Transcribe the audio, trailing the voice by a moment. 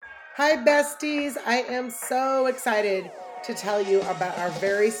Hi, besties. I am so excited to tell you about our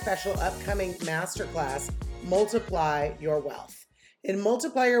very special upcoming masterclass, Multiply Your Wealth. In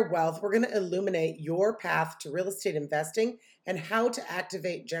Multiply Your Wealth, we're going to illuminate your path to real estate investing and how to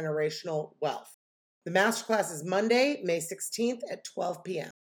activate generational wealth. The masterclass is Monday, May 16th at 12 p.m.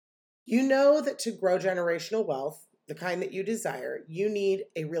 You know that to grow generational wealth, the kind that you desire, you need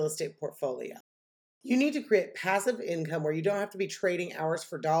a real estate portfolio. You need to create passive income where you don't have to be trading hours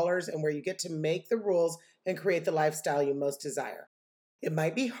for dollars and where you get to make the rules and create the lifestyle you most desire. It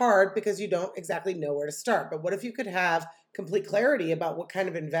might be hard because you don't exactly know where to start, but what if you could have complete clarity about what kind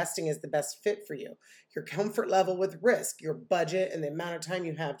of investing is the best fit for you, your comfort level with risk, your budget, and the amount of time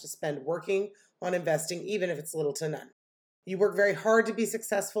you have to spend working on investing, even if it's little to none. You work very hard to be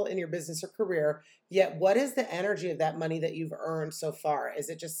successful in your business or career, yet what is the energy of that money that you've earned so far? Is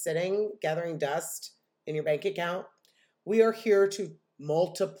it just sitting, gathering dust in your bank account? We are here to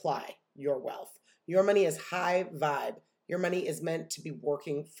multiply your wealth. Your money is high vibe. Your money is meant to be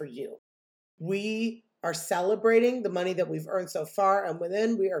working for you. We are celebrating the money that we've earned so far, and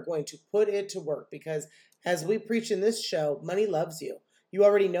then we are going to put it to work because as we preach in this show, money loves you. You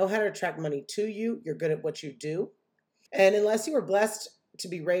already know how to attract money to you. You're good at what you do. And unless you were blessed to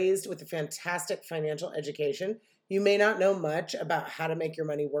be raised with a fantastic financial education, you may not know much about how to make your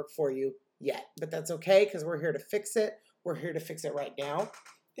money work for you yet. But that's okay because we're here to fix it. We're here to fix it right now.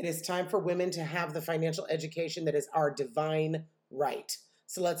 It is time for women to have the financial education that is our divine right.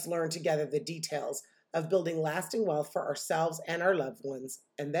 So let's learn together the details of building lasting wealth for ourselves and our loved ones.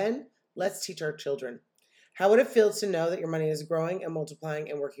 And then let's teach our children. How would it feel to know that your money is growing and multiplying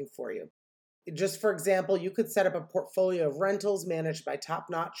and working for you? Just for example, you could set up a portfolio of rentals managed by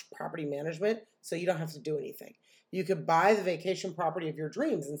top-notch property management so you don't have to do anything. You could buy the vacation property of your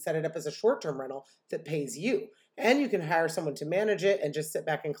dreams and set it up as a short-term rental that pays you. And you can hire someone to manage it and just sit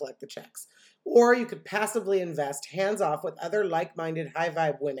back and collect the checks. Or you could passively invest hands-off with other like-minded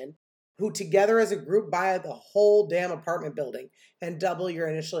high-vibe women who together as a group buy the whole damn apartment building and double your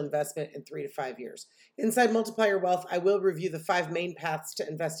initial investment in 3 to 5 years. Inside Multiply Your Wealth, I will review the 5 main paths to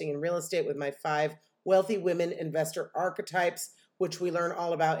investing in real estate with my 5 wealthy women investor archetypes, which we learn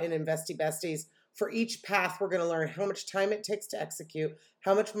all about in Investy Besties. For each path, we're going to learn how much time it takes to execute,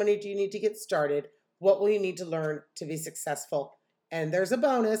 how much money do you need to get started, what will you need to learn to be successful. And there's a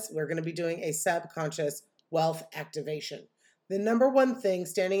bonus. We're going to be doing a subconscious wealth activation. The number one thing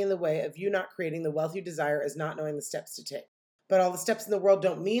standing in the way of you not creating the wealth you desire is not knowing the steps to take. But all the steps in the world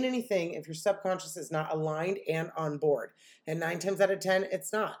don't mean anything if your subconscious is not aligned and on board. And 9 times out of 10,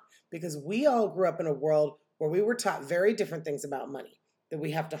 it's not. Because we all grew up in a world where we were taught very different things about money. That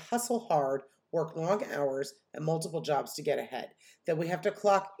we have to hustle hard, work long hours, and multiple jobs to get ahead. That we have to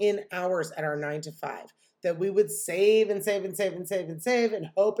clock in hours at our 9 to 5. That we would save and save and save and save and save and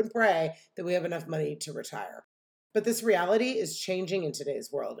hope and pray that we have enough money to retire. But this reality is changing in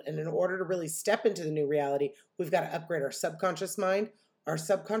today's world. And in order to really step into the new reality, we've got to upgrade our subconscious mind. Our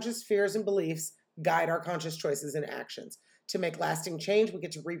subconscious fears and beliefs guide our conscious choices and actions. To make lasting change, we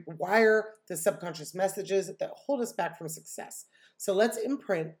get to rewire the subconscious messages that hold us back from success. So let's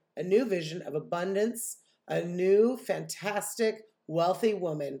imprint a new vision of abundance, a new, fantastic, wealthy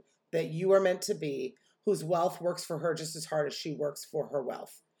woman that you are meant to be, whose wealth works for her just as hard as she works for her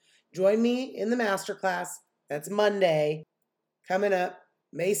wealth. Join me in the masterclass. That's Monday, coming up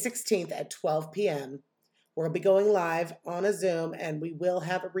May 16th at 12 p.m. We'll be going live on a Zoom, and we will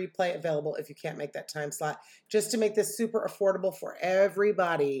have a replay available if you can't make that time slot. Just to make this super affordable for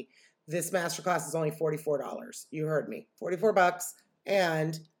everybody, this masterclass is only $44. You heard me, $44,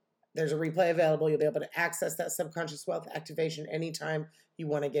 and there's a replay available. You'll be able to access that subconscious wealth activation anytime you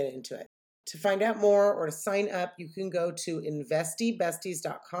want to get into it. To find out more or to sign up, you can go to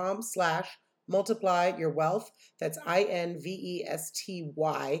investybesties.com/multiply your wealth. That's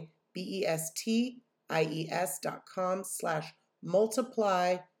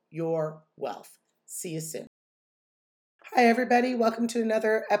investybesties.com/multiply your wealth. See you soon. Hi, everybody. Welcome to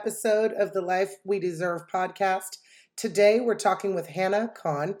another episode of the Life We Deserve podcast. Today, we're talking with Hannah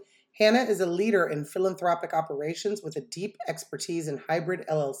Kahn. Hannah is a leader in philanthropic operations with a deep expertise in hybrid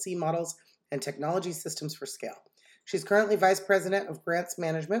LLC models and technology systems for scale. She's currently Vice President of Grants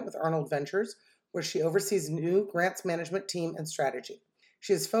Management with Arnold Ventures, where she oversees new grants management team and strategy.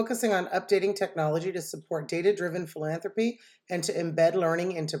 She is focusing on updating technology to support data-driven philanthropy and to embed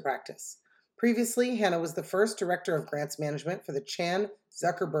learning into practice. Previously, Hannah was the first Director of Grants Management for the Chan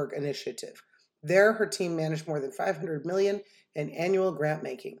Zuckerberg Initiative. There, her team managed more than $500 million in annual grant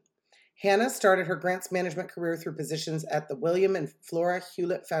making. Hannah started her grants management career through positions at the William and Flora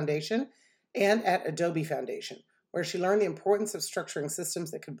Hewlett Foundation and at Adobe Foundation, where she learned the importance of structuring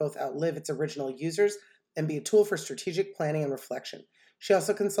systems that could both outlive its original users and be a tool for strategic planning and reflection. She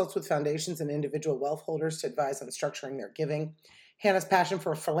also consults with foundations and individual wealth holders to advise on structuring their giving. Hannah's passion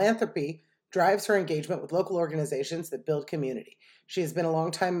for philanthropy drives her engagement with local organizations that build community. She has been a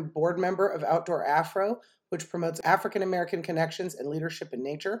longtime board member of Outdoor Afro, which promotes African American connections and leadership in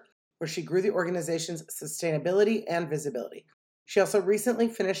nature, where she grew the organization's sustainability and visibility. She also recently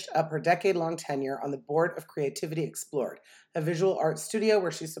finished up her decade-long tenure on the board of Creativity Explored, a visual art studio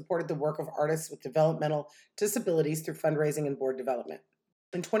where she supported the work of artists with developmental disabilities through fundraising and board development.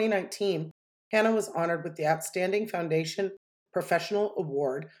 In 2019, Hannah was honored with the Outstanding Foundation Professional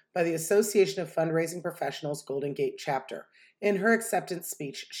Award by the Association of Fundraising Professionals Golden Gate Chapter. In her acceptance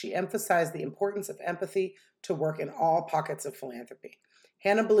speech, she emphasized the importance of empathy to work in all pockets of philanthropy.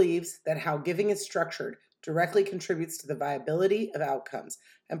 Hannah believes that how giving is structured directly contributes to the viability of outcomes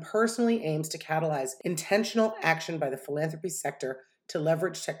and personally aims to catalyze intentional action by the philanthropy sector to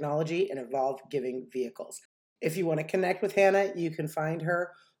leverage technology and evolve giving vehicles. If you want to connect with Hannah, you can find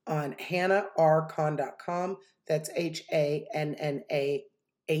her on hannahrkahn.com. That's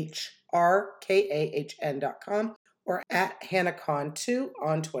HANNAHRKAHN.com or at HannahKahn2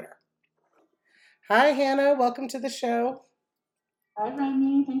 on Twitter. Hi, Hannah. Welcome to the show. Hi,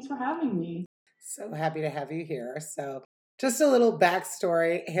 Remy. Thanks for having me. So happy to have you here. So just a little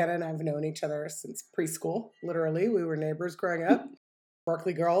backstory. Hannah and I have known each other since preschool. Literally, we were neighbors growing up.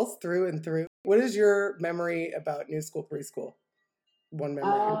 Berkeley girls through and through. What is your memory about New School Preschool? One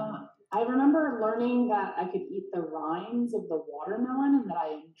memory. I remember learning that I could eat the rinds of the watermelon and that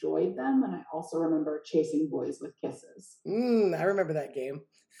I enjoyed them. And I also remember chasing boys with kisses. I remember that game.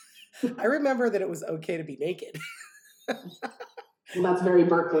 I remember that it was okay to be naked. Well, that's very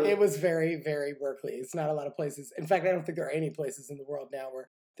Berkeley. It was very, very Berkeley. It's not a lot of places. In fact, I don't think there are any places in the world now where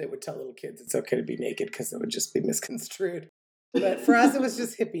they would tell little kids it's okay to be naked because it would just be misconstrued. But for us, it was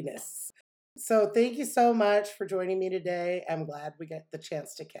just hippiness. So thank you so much for joining me today. I'm glad we get the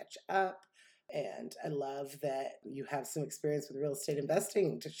chance to catch up. And I love that you have some experience with real estate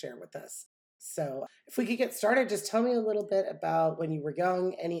investing to share with us. So if we could get started, just tell me a little bit about when you were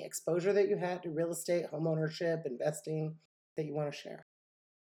young, any exposure that you had to real estate, home ownership, investing that you want to share.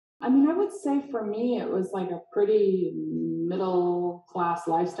 I mean, I would say for me, it was like a pretty middle class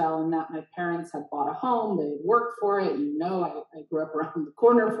lifestyle in that my parents had bought a home, they worked for it. I grew up around the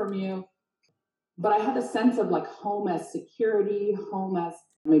corner from you. But I had a sense of like home as security, home as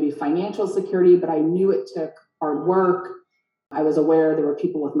maybe financial security, but I knew it took hard work. I was aware there were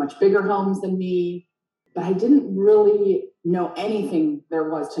people with much bigger homes than me, but I didn't really know anything there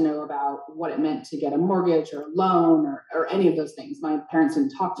was to know about what it meant to get a mortgage or a loan or any of those things. My parents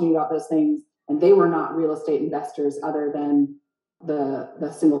didn't talk to me about those things, and they were not real estate investors other than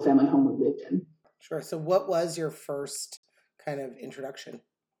the single family home we lived in. Sure. So what was your first kind of introduction?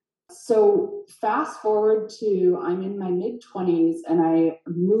 So fast forward to I'm in my mid-20s and I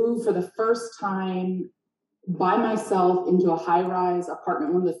moved for the first time by myself into a high-rise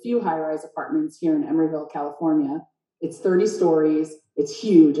apartment, one of the few high-rise apartments here in Emeryville, California. It's 30 stories. It's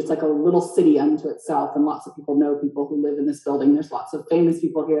huge. It's like a little city unto itself. And lots of people know people who live in this building. There's lots of famous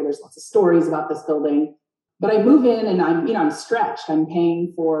people here. There's lots of stories about this building. But I move in and I'm stretched. I'm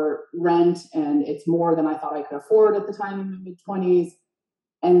paying for rent and it's more than I thought I could afford at the time in my mid-20s.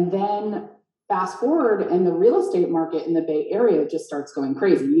 And then fast forward and the real estate market in the Bay Area just starts going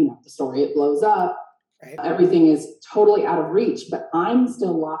crazy. You know the story, it blows up. Right. Everything is totally out of reach, but I'm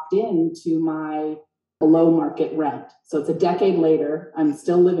still locked into my below market rent. So it's a decade later, I'm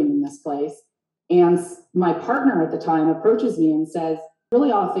still living in this place. And my partner at the time approaches me and says,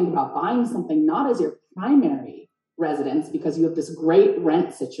 really ought to think about buying something not as your primary residence because you have this great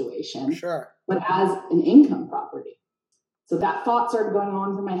rent situation, Sure, but as an income property. So that thought started going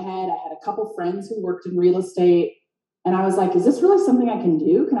on through my head. I had a couple friends who worked in real estate. And I was like, is this really something I can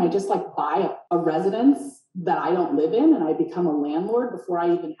do? Can I just like buy a residence that I don't live in and I become a landlord before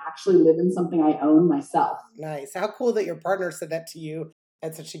I even actually live in something I own myself? Nice. How cool that your partner said that to you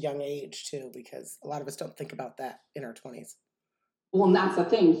at such a young age too, because a lot of us don't think about that in our 20s. Well, and that's the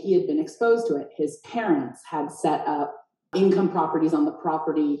thing. He had been exposed to it. His parents had set up income properties on the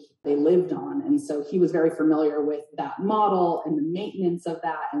property they lived on. And so he was very familiar with that model and the maintenance of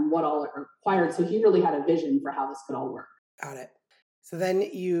that and what all it required. So he really had a vision for how this could all work. Got it. So then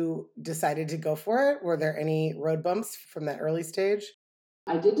you decided to go for it. Were there any road bumps from that early stage?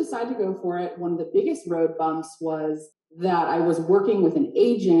 I did decide to go for it. One of the biggest road bumps was that I was working with an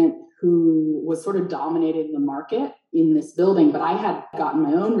agent who was sort of dominating the market in this building, but I had gotten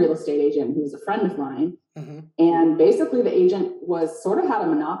my own real estate agent who was a friend of mine. Mhm. And basically the agent was sort of had a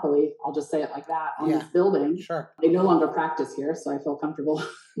monopoly, I'll just say it like that, on this building. Sure. They no longer practice here, so I feel comfortable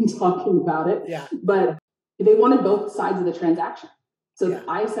talking about it. Yeah. But they wanted both sides of the transaction. So Yeah.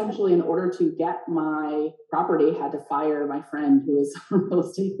 I essentially, in order to get my property, had to fire my friend who was a real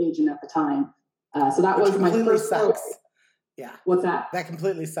estate agent at the time. So that Which was my completely first. sucks. Yeah. What's that? That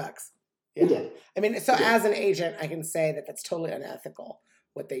completely sucks. It Yeah. did. I mean, so It did. as an agent, I can say that that's totally unethical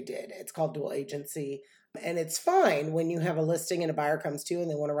what they did. It's called dual agency. And it's fine when you have a listing and a buyer comes to you and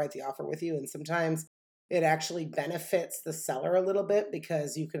they want to write the offer with you. And sometimes it actually benefits the seller a little bit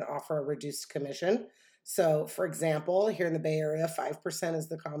because you can offer a reduced commission. So, for example, here in the Bay Area, 5% is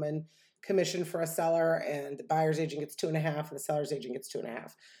the common commission for a seller, and the buyer's agent gets 2.5, and the seller's agent gets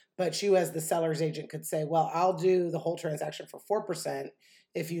 2.5. But you, as the seller's agent, could say, well, I'll do the whole transaction for 4%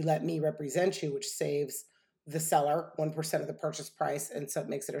 if you let me represent you, which saves the seller 1% of the purchase price. And so it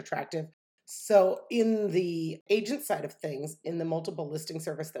makes it attractive. So, in the agent side of things, in the multiple listing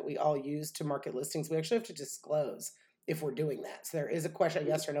service that we all use to market listings, we actually have to disclose if we're doing that. So, there is a question, a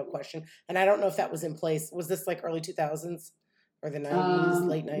yes or no question. And I don't know if that was in place. Was this like early 2000s or the 90s,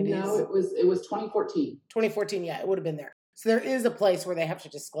 late 90s? No, it was 2014. 2014, yeah, it would have been there. So, there is a place where they have to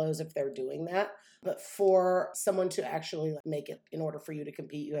disclose if they're doing that. But for someone to actually make it in order for you to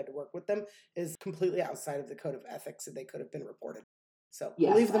compete, you had to work with them is completely outside of the code of ethics that they could have been reported. So Yes,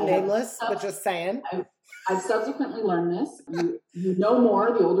 we'll leave them nameless, but just saying. I've subsequently learned this. You know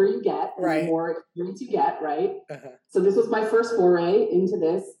more the older you get, and Right. the more experience you get, right? Uh-huh. So this was my first foray into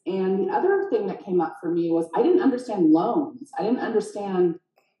this. And the other thing that came up for me was I didn't understand loans. I didn't understand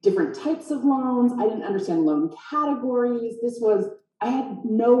different types of loans. I didn't understand loan categories. I had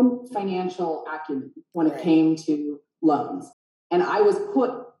no financial acumen when it came to loans. And I was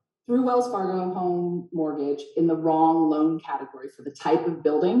put through Wells Fargo Home Mortgage in the wrong loan category for the type of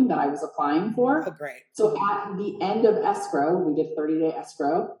building that I was applying for. Oh, great. So at the end of escrow, we did 30-day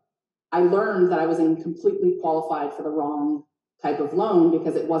escrow. I learned that I was completely qualified for the wrong type of loan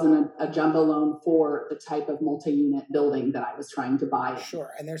because it wasn't a jumbo loan for the type of multi-unit building that I was trying to buy.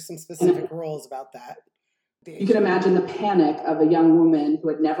 Sure. And there's some specific rules about that. You can imagine the panic of a young woman who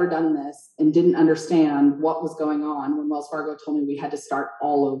had never done this and didn't understand what was going on when Wells Fargo told me we had to start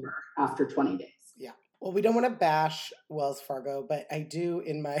all over after 20 days. Yeah. Well, we don't want to bash Wells Fargo, but I do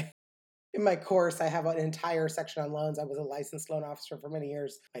in my course, I have an entire section on loans. I was a licensed loan officer for many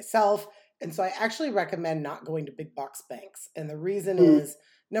years myself. And so I actually recommend not going to big box banks. And the reason is,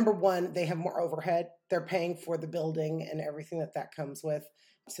 number one, they have more overhead. They're paying for the building and everything that comes with.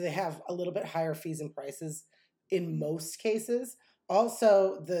 So they have a little bit higher fees and prices in most cases.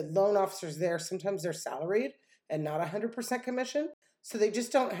 Also, the loan officers there, sometimes they're salaried and not 100% commission. So they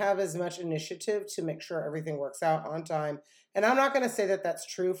just don't have as much initiative to make sure everything works out on time. And I'm not going to say that that's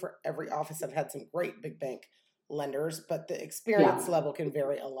true for every office. I've had some great big bank lenders, but the experience level can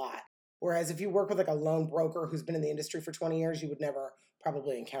vary a lot. Whereas if you work with like a loan broker who's been in the industry for 20 years, you would never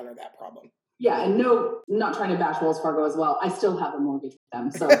probably encounter that problem. Yeah, and no, not trying to bash Wells Fargo as well. I still have a mortgage with them,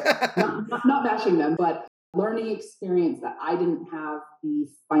 so not bashing them, but learning experience that I didn't have the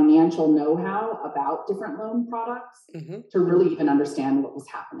financial know-how about different loan products to really even understand what was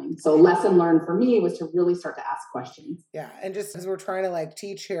happening. So lesson learned for me was to really start to ask questions. Yeah, and just as we're trying to like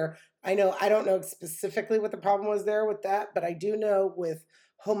teach here, I don't know specifically what the problem was there with that, but I do know with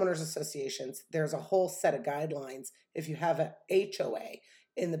homeowners associations, there's a whole set of guidelines if you have a HOA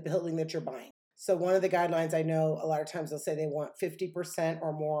in the building that you're buying. So one of the guidelines I know a lot of times they'll say they want 50%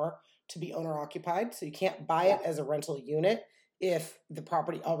 or more to be owner occupied. So you can't buy it as a rental unit if the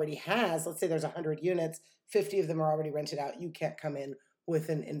property already has, let's say there's 100 units, 50 of them are already rented out. You can't come in with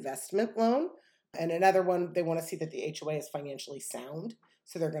an investment loan. And another one, they want to see that the HOA is financially sound.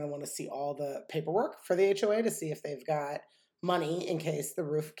 So they're going to want to see all the paperwork for the HOA to see if they've got money in case the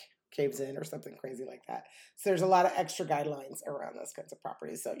roof caves in or something crazy like that. So there's a lot of extra guidelines around those kinds of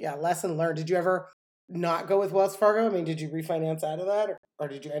properties. So yeah, lesson learned. Did you ever not go with Wells Fargo? I mean, did you refinance out of that or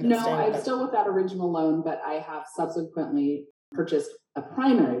did you end up staying with that? No, I'm still with that original loan, but I have subsequently purchased a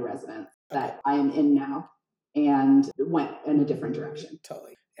primary residence that I am in now and went in a different direction.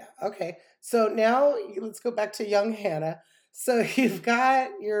 Totally. Yeah. Okay. So now let's go back to young Hannah. So you've got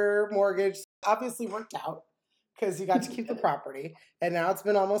your mortgage obviously worked out because you got to keep the property, and now it's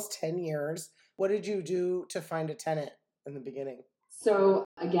been almost 10 years. What did you do to find a tenant in the beginning? So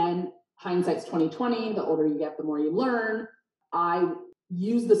again, hindsight's 2020. The older you get, the more you learn. I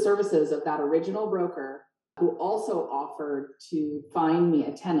used the services of that original broker who also offered to find me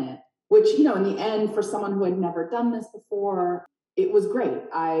a tenant, which, in the end, for someone who had never done this before, it was great.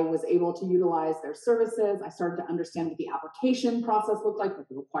 I was able to utilize their services. I started to understand what the application process looked like, what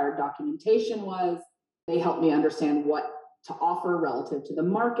the required documentation was. They helped me understand what to offer relative to the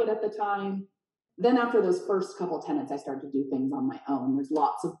market at the time. Then after those first couple tenants, I started to do things on my own. There's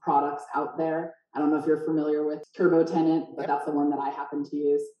lots of products out there. I don't know if you're familiar with Turbo Tenant, but that's the one that I happen to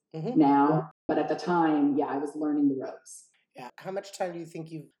use now. But at the time, yeah, I was learning the ropes. Yeah. How much time do you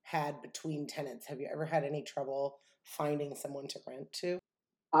think you've had between tenants? Have you ever had any trouble finding someone to rent to?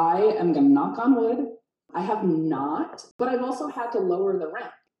 I am going to knock on wood. I have not, but I've also had to lower the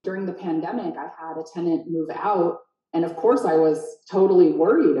rent. During the pandemic, I had a tenant move out. And of course, I was totally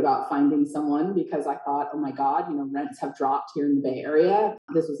worried about finding someone because I thought, oh my God, rents have dropped here in the Bay Area.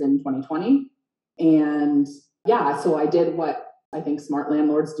 This was in 2020. And yeah, so I did what I think smart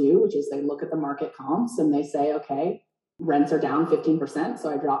landlords do, which is they look at the market comps and they say, okay, rents are down 15%.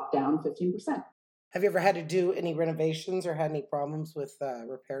 So I dropped down 15%. Have you ever had to do any renovations or had any problems with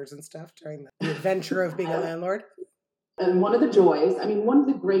repairs and stuff during the adventure of being a landlord? And one of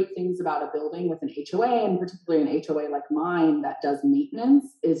the great things about a building with an HOA, and particularly an HOA like mine that does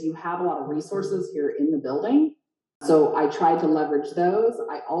maintenance, is you have a lot of resources here in the building. So I tried to leverage those.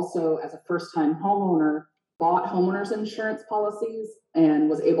 I also, as a first-time homeowner, bought homeowners insurance policies and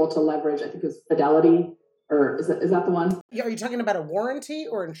was able to leverage, I think it was Fidelity, or is that the one? Yeah, are you talking about a warranty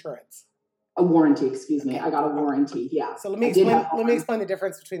or insurance? A warranty, excuse me. I got a warranty. Yeah. So let me explain the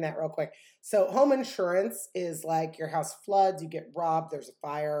difference between that real quick. So home insurance is like your house floods, you get robbed, there's a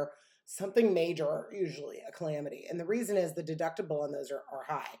fire, something major, usually a calamity. And the reason is the deductible on those are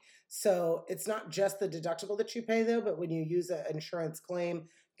high. So it's not just the deductible that you pay though, but when you use an insurance claim,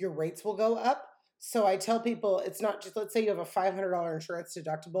 your rates will go up. So I tell people it's not just, let's say you have a $500 insurance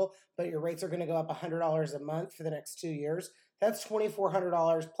deductible, but your rates are going to go up $100 a month for the next 2 years. That's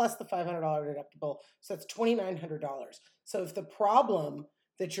 $2,400 plus the $500 deductible. So that's $2,900. So if the problem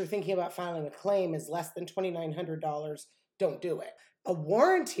that you're thinking about filing a claim is less than $2,900, don't do it. A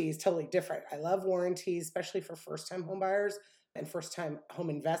warranty is totally different. I love warranties, especially for first-time home buyers and first-time home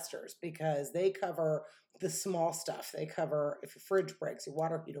investors, because they cover the small stuff. They cover if your fridge breaks, your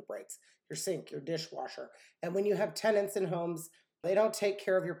water heater breaks, your sink, your dishwasher. And when you have tenants in homes, they don't take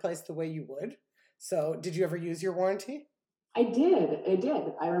care of your place the way you would. So did you ever use your warranty? I did.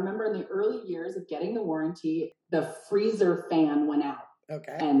 I remember in the early years of getting the warranty, the freezer fan went out.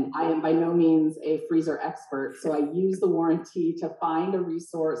 Okay. And I am by no means a freezer expert. So I used the warranty to find a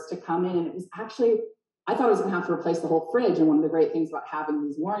resource to come in. And it was actually, I thought I was going to have to replace the whole fridge. And one of the great things about having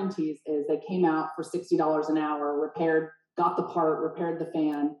these warranties is they came out for $60 an hour, got the part, repaired the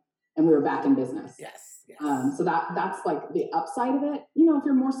fan, and we were back in business. Yes. So that's like the upside of it. If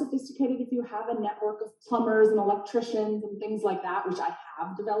you're more sophisticated, if you have a network of plumbers and electricians and things like that, which I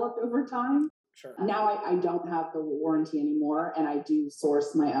have developed over time. Sure. Now I don't have the warranty anymore, and I do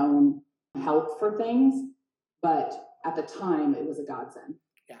source my own help for things. But at the time, it was a godsend.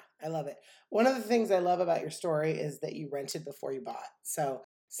 Yeah, I love it. One of the things I love about your story is that you rented before you bought. So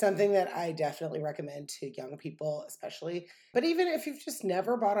something that I definitely recommend to young people, especially, but even if you've just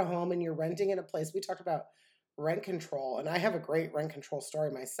never bought a home and you're renting in a place, we talked about rent control, and I have a great rent control story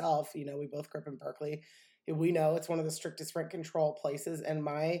myself. We both grew up in Berkeley. We know it's one of the strictest rent control places, and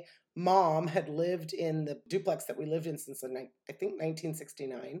my mom had lived in the duplex that we lived in since, I think,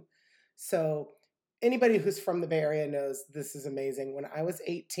 1969. So anybody who's from the Bay Area knows this is amazing. When I was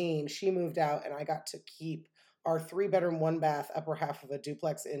 18, she moved out, and I got to keep our 3-bedroom, 1-bath upper half of a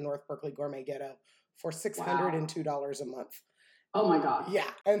duplex in North Berkeley Gourmet Ghetto for $602 a month. Oh my God. Yeah.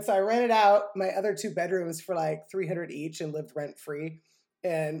 And so I rented out my other 2 bedrooms for like $300 each and lived rent free.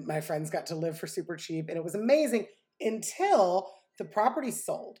 And my friends got to live for super cheap. And it was amazing until the property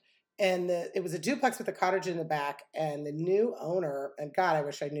sold. And it was a duplex with a cottage in the back. And the new owner, and God, I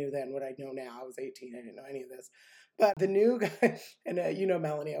wish I knew then what I know now. I was 18. I didn't know any of this. But the new guy, and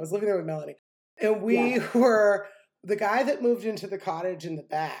Melanie, I was living there with Melanie. And we were, the guy that moved into the cottage in the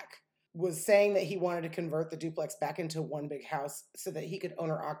back was saying that he wanted to convert the duplex back into one big house so that he could own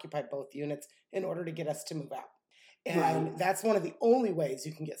or occupy both units in order to get us to move out. And that's one of the only ways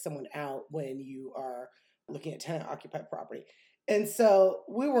you can get someone out when you are looking at tenant occupied property. And so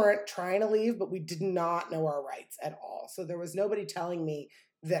we weren't trying to leave, but we did not know our rights at all. So there was nobody telling me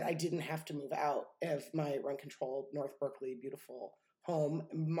that I didn't have to move out of my rent controlled North Berkeley beautiful home.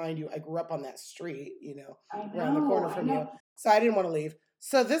 Mind you, I grew up on that street, around the corner from you. So I didn't want to leave.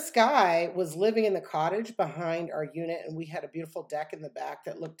 So this guy was living in the cottage behind our unit, and we had a beautiful deck in the back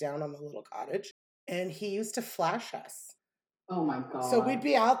that looked down on the little cottage. And he used to flash us. Oh my God. So we'd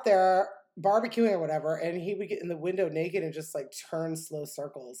be out there barbecuing or whatever, and he would get in the window naked and just like turn slow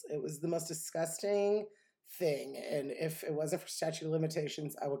circles. It was the most disgusting thing. And if it wasn't for statute of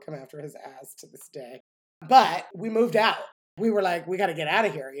limitations, I would come after his ass to this day. But we moved out. We were like, we got to get out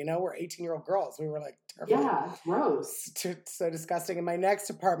of here. We're 18-year-old girls. We were like terrified. Yeah, gross. So disgusting. And my next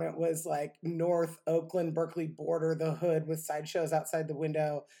apartment was like North Oakland, Berkeley border, the hood with sideshows outside the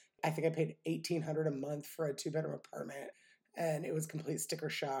window. I think I paid $1,800 a month for a 2-bedroom apartment. And it was complete sticker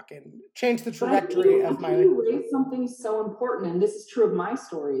shock and changed the trajectory of my. You raised something so important, and this is true of my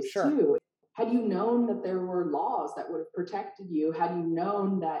stories Sure. too. Had you known that there were laws that would have protected you, had you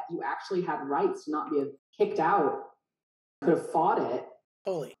known that you actually had rights to not be kicked out, could have fought it,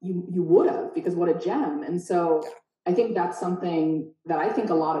 Totally. You would have, because what a gem. And so I think that's something that I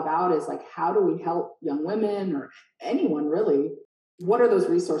think a lot about is like, how do we help young women or anyone really? What are those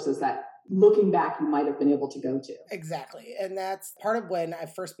resources that looking back you might have been able to go to? Exactly. And that's part of when I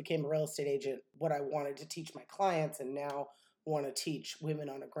first became a real estate agent, what I wanted to teach my clients and now want to teach women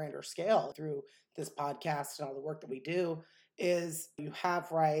on a grander scale through this podcast and all the work that we do is you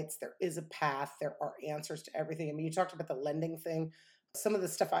have rights, there is a path, there are answers to everything. I mean, you talked about the lending thing. Some of the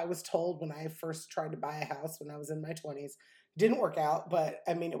stuff I was told when I first tried to buy a house when I was in my 20s didn't work out, but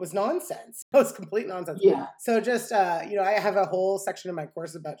I mean, it was nonsense. It was complete nonsense. Yeah. So just, I have a whole section in my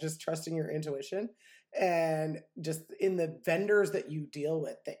course about just trusting your intuition and just in the vendors that you deal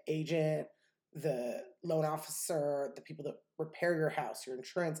with, the agent, the loan officer, the people that repair your house, your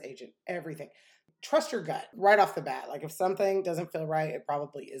insurance agent, everything. Trust your gut right off the bat. Like if something doesn't feel right, it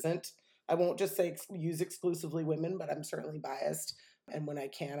probably isn't. I won't just say use exclusively women, but I'm certainly biased. And when I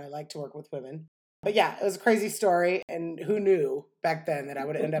can, I like to work with women. But yeah, it was a crazy story. And who knew back then that I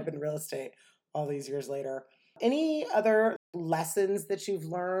would end up in real estate all these years later. Any other lessons that you've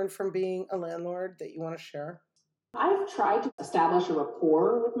learned from being a landlord that you want to share? I've tried to establish a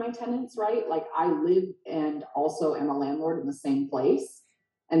rapport with my tenants, right? Like I live and also am a landlord in the same place.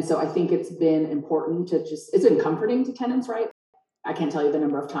 And so I think it's been important to it's been comforting to tenants, right? I can't tell you the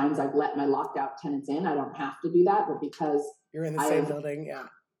number of times I've let my locked out tenants in. I don't have to do that, but because you're in the same building, yeah.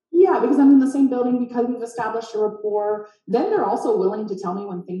 Yeah, because I'm in the same building, because we've established a rapport. Then they're also willing to tell me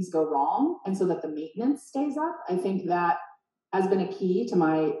when things go wrong, and so that the maintenance stays up. I think that has been a key to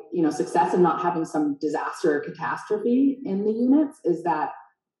my, success in not having some disaster or catastrophe in the units, is that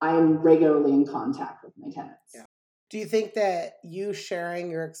I am regularly in contact with my tenants. Yeah. Do you think that you sharing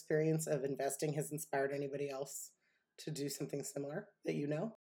your experience of investing has inspired anybody else to do something similar that you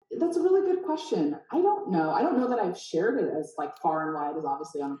know? That's a really good question. I don't know. I don't know that I've shared it as like far and wide as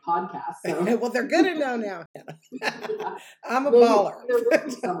obviously on a podcast. So. Well, they're good to know now. Yeah. I'm a baller. There will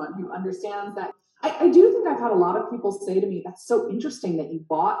be someone who understands that. I do think I've had a lot of people say to me, that's so interesting that you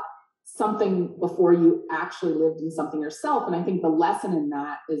bought something before you actually lived in something yourself. And I think the lesson in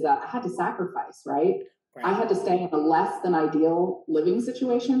that is that I had to sacrifice, right? I had to stay in a less than ideal living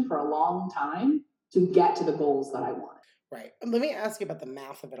situation for a long time to get to the goals that I wanted. Right. Let me ask you about the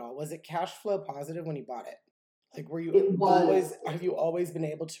math of it all. Was it cash flow positive when you bought it? Like, have you always been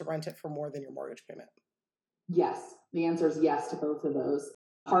able to rent it for more than your mortgage payment? Yes. The answer is yes to both of those.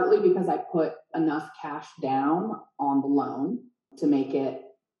 Partly because I put enough cash down on the loan to make it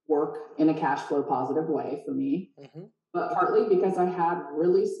work in a cash flow positive way for me. Mm-hmm. But partly because I had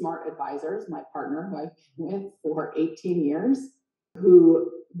really smart advisors, my partner who I've been with for 18 years,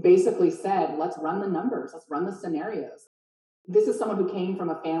 who basically said, let's run the numbers, let's run the scenarios. This is someone who came from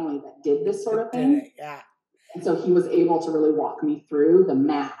a family that did this sort of thing. Yeah. And so he was able to really walk me through the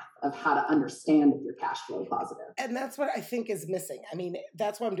math of how to understand if you're cash flow positive. And that's what I think is missing. I mean,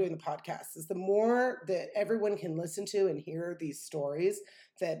 that's why I'm doing the podcast, is the more that everyone can listen to and hear these stories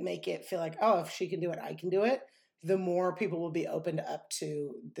that make it feel like, oh, if she can do it, I can do it, the more people will be opened up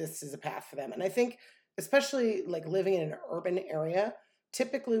to this is a path for them. And I think especially like living in an urban area,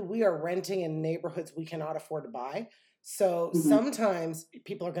 typically we are renting in neighborhoods we cannot afford to buy. So sometimes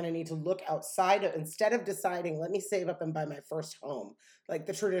people are going to need to look outside of, instead of deciding, let me save up and buy my first home, like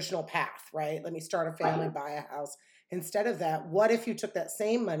the traditional path, right? Let me start a family, buy a house. Instead of that, what if you took that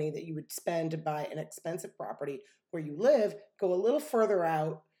same money that you would spend to buy an expensive property where you live, go a little further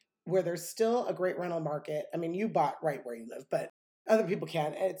out where there's still a great rental market? I mean, you bought right where you live, but other people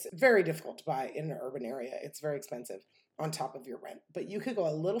can. It's very difficult to buy in an urban area. It's very expensive on top of your rent, but you could go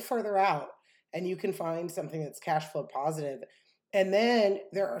a little further out and you can find something that's cash flow positive. And then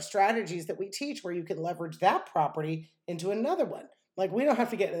there are strategies that we teach where you can leverage that property into another one. Like, we don't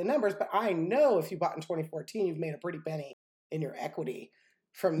have to get into the numbers, but I know if you bought in 2014, you've made a pretty penny in your equity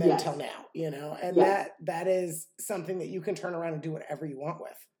from then till now, and that is something that you can turn around and do whatever you want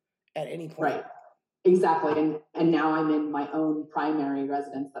with at any point. Right. Exactly. And now I'm in my own primary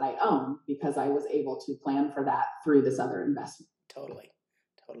residence that I own because I was able to plan for that through this other investment. Totally.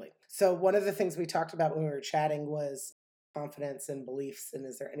 So one of the things we talked about when we were chatting was confidence and beliefs. And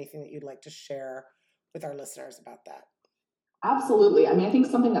is there anything that you'd like to share with our listeners about that? Absolutely. I mean, I think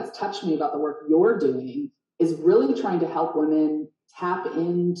something that's touched me about the work you're doing is really trying to help women tap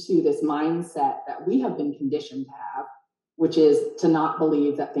into this mindset that we have been conditioned to have, which is to not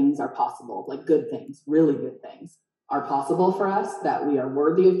believe that things are possible, like good things, really good things are possible for us, that we are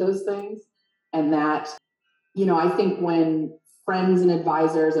worthy of those things. And that, I think when friends and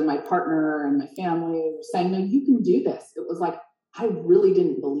advisors and my partner and my family were saying, no, you can do this, it was like, I really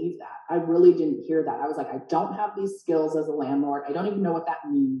didn't believe that. I really didn't hear that. I was like, I don't have these skills as a landlord. I don't even know what that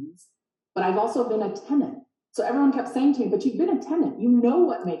means. But I've also been a tenant. So everyone kept saying to me, but you've been a tenant. You know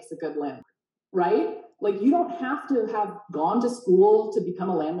what makes a good landlord, right? Like, you don't have to have gone to school to become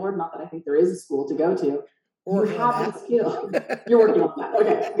a landlord. Not that I think there is a school to go to. You have the skill. You're working on that.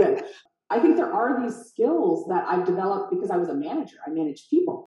 Okay, good. I think there are these skills that I've developed because I was a manager. I managed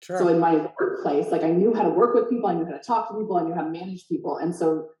people. Sure. So in my workplace, like, I knew how to work with people. I knew how to talk to people. I knew how to manage people. And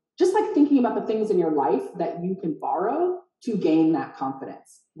so just like thinking about the things in your life that you can borrow to gain that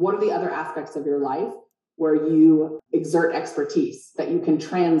confidence. What are the other aspects of your life where you exert expertise that you can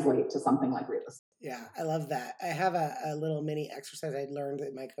translate to something like real estate? Yeah, I love that. I have a little mini exercise I learned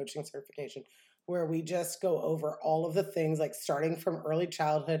in my coaching certification where we just go over all of the things, like starting from early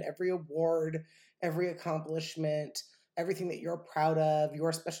childhood, every award, every accomplishment, everything that you're proud of,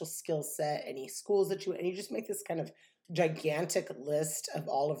 your special skill set, any schools that and you just make this kind of gigantic list of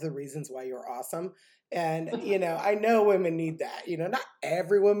all of the reasons why you're awesome. And, I know women need that. Not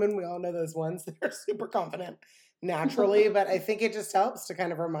every woman, we all know those ones that are super confident naturally, but I think it just helps to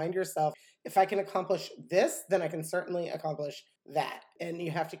kind of remind yourself, if I can accomplish this, then I can certainly accomplish that. And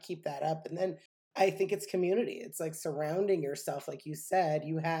you have to keep that up. And then I think it's community. It's like surrounding yourself. Like you said,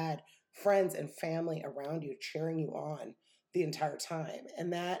 you had friends and family around you cheering you on the entire time.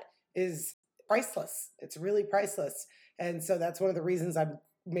 And that is priceless. It's really priceless. And so that's one of the reasons I've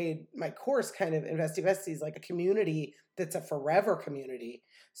made my course kind of Investy Besties, like a community that's a forever community.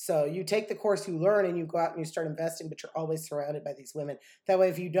 So you take the course, you learn, and you go out and you start investing, but you're always surrounded by these women. That way,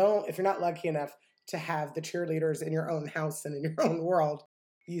 if you're not lucky enough to have the cheerleaders in your own house and in your own world,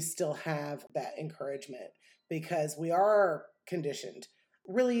 you still have that encouragement, because we are conditioned.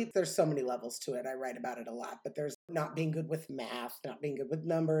 Really, there's so many levels to it. I write about it a lot, but there's not being good with math, not being good with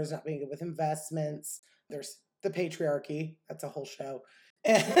numbers, not being good with investments. There's the patriarchy. That's a whole show.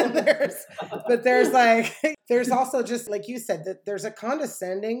 And there's also, just like you said, that there's a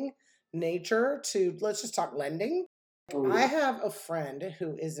condescending nature to, let's just talk lending. I have a friend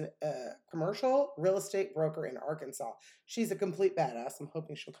who is a commercial real estate broker in Arkansas. She's a complete badass. I'm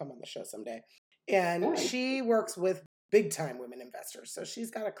hoping she'll come on the show someday. And she works with big time women investors. So she's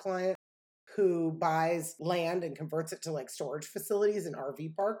got a client who buys land and converts it to like storage facilities and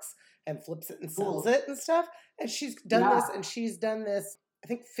RV parks and flips it and sells it and stuff. And she's done this, I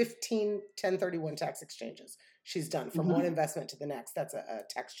think 15 1031 tax exchanges she's done from one investment to the next. That's a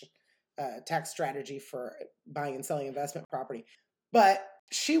tax strategy for buying and selling investment property. But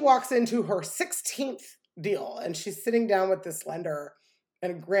she walks into her 16th deal and she's sitting down with this lender.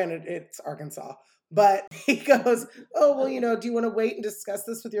 And granted, it's Arkansas. But he goes, oh, well, do you want to wait and discuss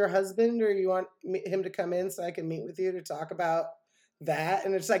this with your husband, or you want him to come in so I can meet with you to talk about that?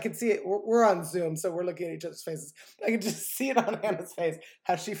 And I could see it. We're on Zoom, so we're looking at each other's faces. I could just see it on Hannah's face,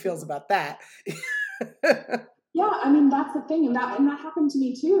 how she feels about that. Yeah, I mean, that's the thing. And that happened to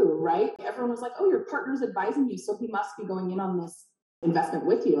me too, right? Everyone was like, oh, your partner's advising you, so he must be going in on this investment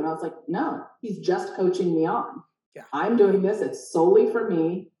with you. And I was like, no, he's just coaching me on. Yeah. I'm doing this. It's solely for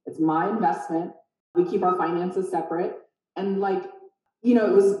me. It's my investment. We keep our finances separate. And it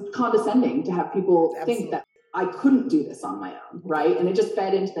was condescending to have people think that I couldn't do this on my own, right? And it just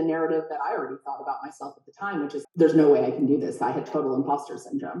fed into the narrative that I already thought about myself at the time, which is, there's no way I can do this. I had total imposter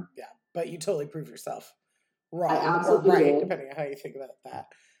syndrome. Yeah, but you totally proved yourself wrong. I absolutely right, did. Depending on how you think about that.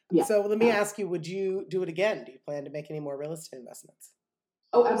 Yeah. So let me ask you, would you do it again? Do you plan to make any more real estate investments?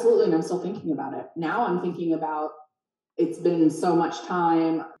 Oh, absolutely. And I'm still thinking about it. Now I'm thinking about, it's been so much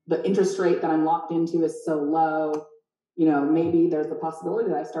time. The interest rate that I'm locked into is so low. Maybe there's the possibility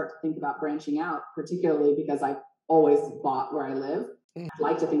that I start to think about branching out, particularly because I've always bought where I live. I'd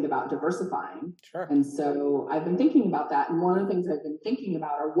like to think about diversifying. Sure. And so I've been thinking about that. And one of the things I've been thinking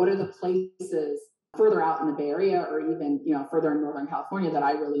about are, what are the places further out in the Bay Area, or even, further in Northern California, that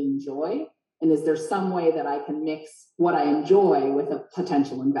I really enjoy? And is there some way that I can mix what I enjoy with a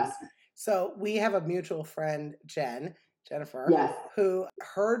potential investment? So we have a mutual friend, Jennifer, yes, who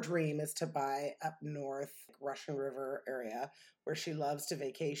her dream is to buy up north, Russian River area, where she loves to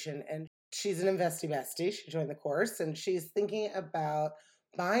vacation. And she's an Investy Bestie. She joined the course and she's thinking about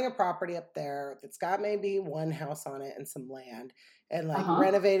buying a property up there that's got maybe one house on it and some land, and like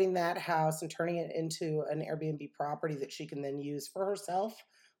renovating that house and turning it into an Airbnb property that she can then use for herself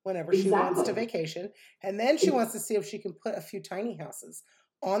whenever she wants to vacation. And then she wants to see if she can put a few tiny houses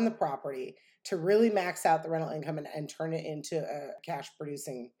on the property to really max out the rental income and turn it into a cash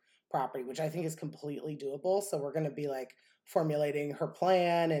producing property, which I think is completely doable. So we're going to be like formulating her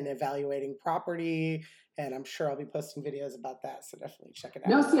plan and evaluating property. And I'm sure I'll be posting videos about that. So definitely check it out.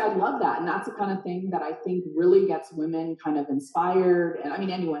 No, see, I love that. And that's the kind of thing that I think really gets women kind of inspired. And I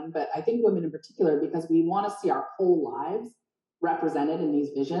mean, anyone, but I think women in particular, because we want to see our whole lives represented in these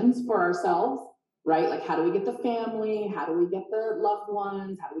visions for ourselves, right? Like, how do we get the family? How do we get the loved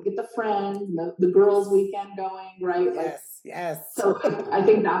ones? How do we get the friends, the girls' weekend going, right? Yes. So I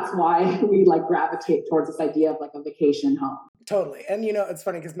think that's why we like gravitate towards this idea of like a vacation home. Totally. And you know, it's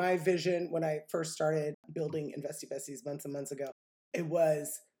funny because my vision when I first started building Investy Besties months and months ago, it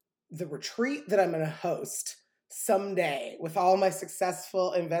was the retreat that I'm going to host someday with all my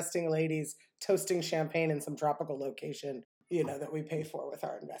successful investing ladies toasting champagne in some tropical location, you know, that we pay for with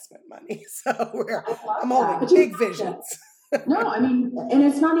our investment money. So I'm holding big visions. No, I mean, and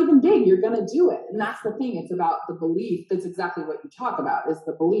it's not even big. You're going to do it. And that's the thing. It's about the belief. That's exactly what you talk about, is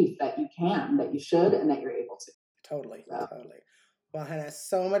the belief that you can, that you should, and that you're able to. Totally. Well, Hannah,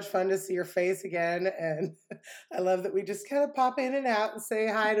 so much fun to see your face again. And I love that we just kind of pop in and out and say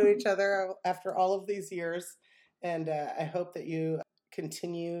hi to each other after all of these years. And I hope that you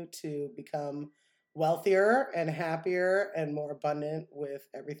continue to become wealthier and happier and more abundant with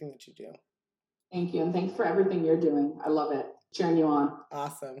everything that you do. Thank you. And thanks for everything you're doing. I love it. Cheering you on.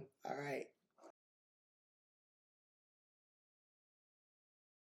 Awesome. All right.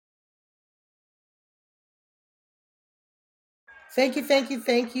 Thank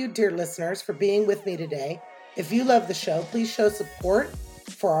you, dear listeners, for being with me today. If you love the show, please show support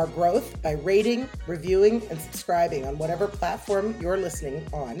for our growth by rating, reviewing, and subscribing on whatever platform you're listening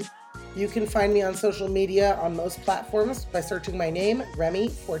on. You can find me on social media on most platforms by searching my name, Remy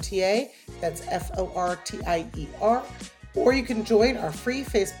Fortier, that's Fortier, or you can join our free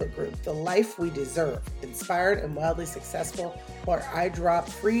Facebook group, The Life We Deserve, Inspired and Wildly Successful, where I drop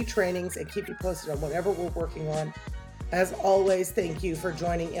free trainings and keep you posted on whatever we're working on. As always, thank you for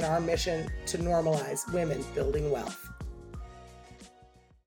joining in our mission to normalize women building wealth.